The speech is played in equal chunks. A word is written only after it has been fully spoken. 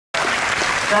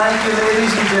Thank you,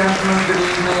 ladies and gentlemen. Good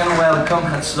evening and welcome.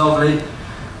 It's lovely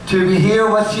to be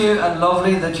here with you, and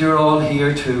lovely that you're all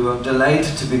here too. I'm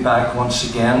delighted to be back once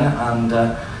again, and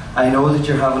I know that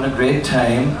you're having a great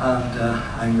time, and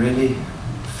I really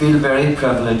feel very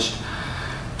privileged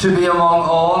to be among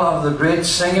all of the great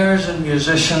singers and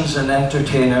musicians and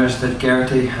entertainers that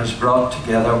Gertie has brought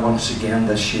together once again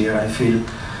this year. I feel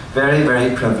very,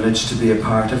 very privileged to be a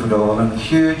part of it all, and a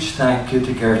huge thank you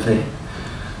to Gertie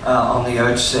on the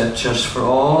outset, just for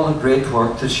all the great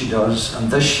work that she does. And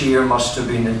this year must have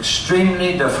been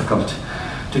extremely difficult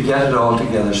to get it all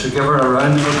together, so give her a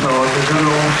round of applause. I don't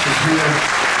know if she's here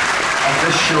at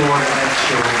this show or the next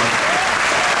show,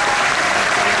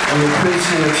 but we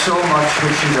appreciate so much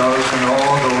what she does and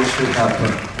all those who help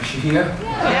her. Is she here?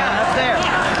 Yeah, up there.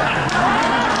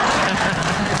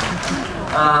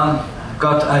 I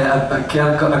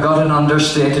got an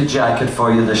understated jacket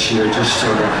for you this year, just so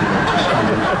that you know, just kind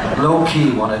of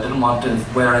low-key one. I didn't want to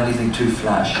wear anything too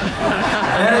flash.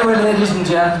 Anyway, ladies and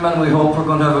gentlemen, we hope we're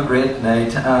going to have a great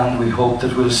night, and we hope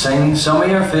that we'll sing some of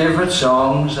your favourite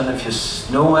songs, and if you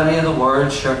know any of the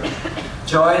words, sure,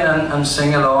 join and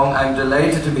sing along. I'm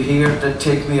delighted to be here. It did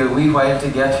take me a wee while to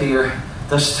get here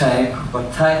this time, but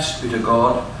thanks be to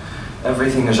God,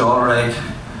 everything is all right,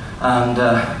 and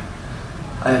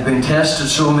I've been tested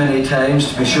so many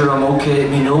times to be sure I'm okay.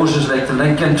 My nose is like the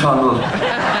Lincoln Tunnel.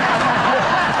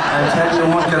 I tell you, I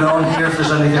won't get on here if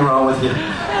there's anything wrong with you.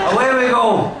 Away we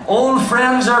go. Old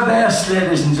friends are best,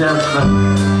 ladies and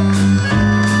gentlemen.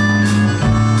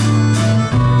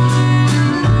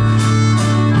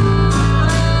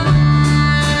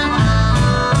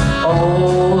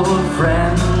 Old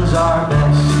friends are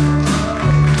best.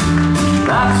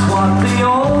 That's what the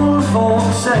old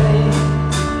folks say.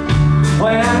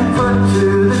 When put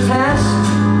to the test,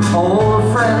 old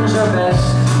friends are best.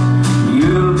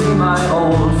 You'll be my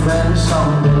old friend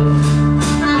someday.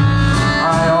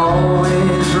 I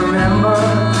always remember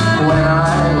when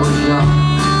I was young,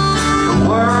 the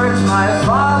words my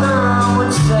father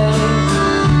would say.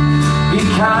 Be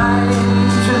kind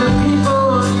to the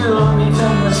people you'll meet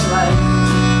in this life,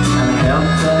 and help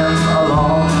them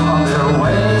along on their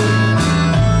way.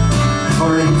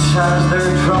 For each has their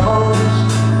troubles,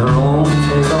 their own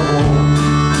tale of woe.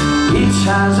 Each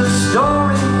has a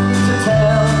story to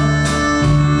tell.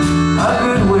 A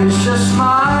good wish, a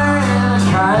smile, a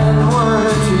kind word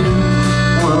or two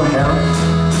will help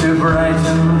to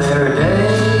brighten their day.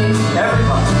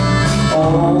 Everybody,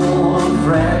 old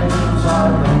friends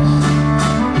are best.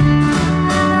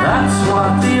 That's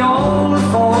what the old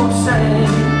folks say.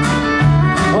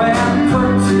 When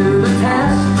put to the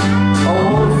test,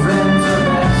 old friends are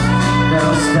best.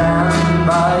 They'll stand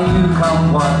by you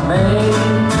come what may.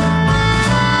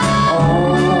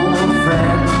 Old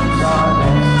friends are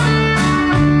best.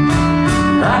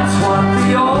 That's what the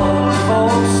old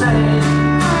folks say.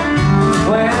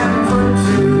 When put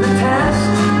to the test,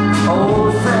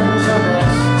 old friends are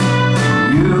best.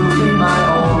 You'll be my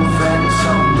old friend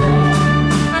someday.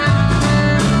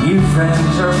 New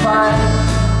friends are fine,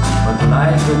 but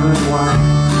like a good wine,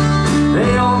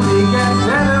 they only get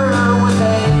better with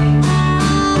age.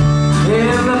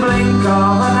 In the blink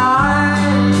of an eye,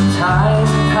 time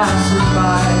passes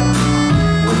by.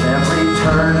 With every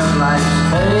turn of life's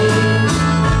page,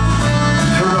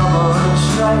 trouble and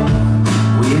strife,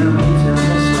 we'll meet in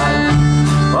this life,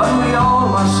 but we all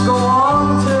must go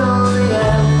on till the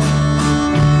end.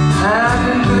 And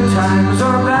in good times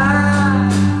or bad,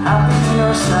 happy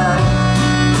or sad,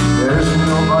 there's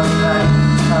nobody like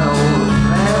an old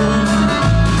friend.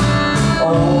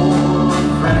 Old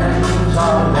friends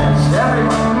are best.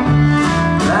 Everyone,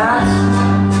 that's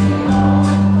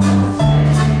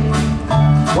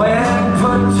when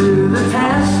put to the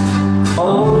test,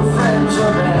 old friends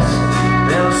are best.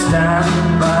 They'll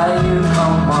stand by you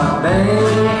come what may.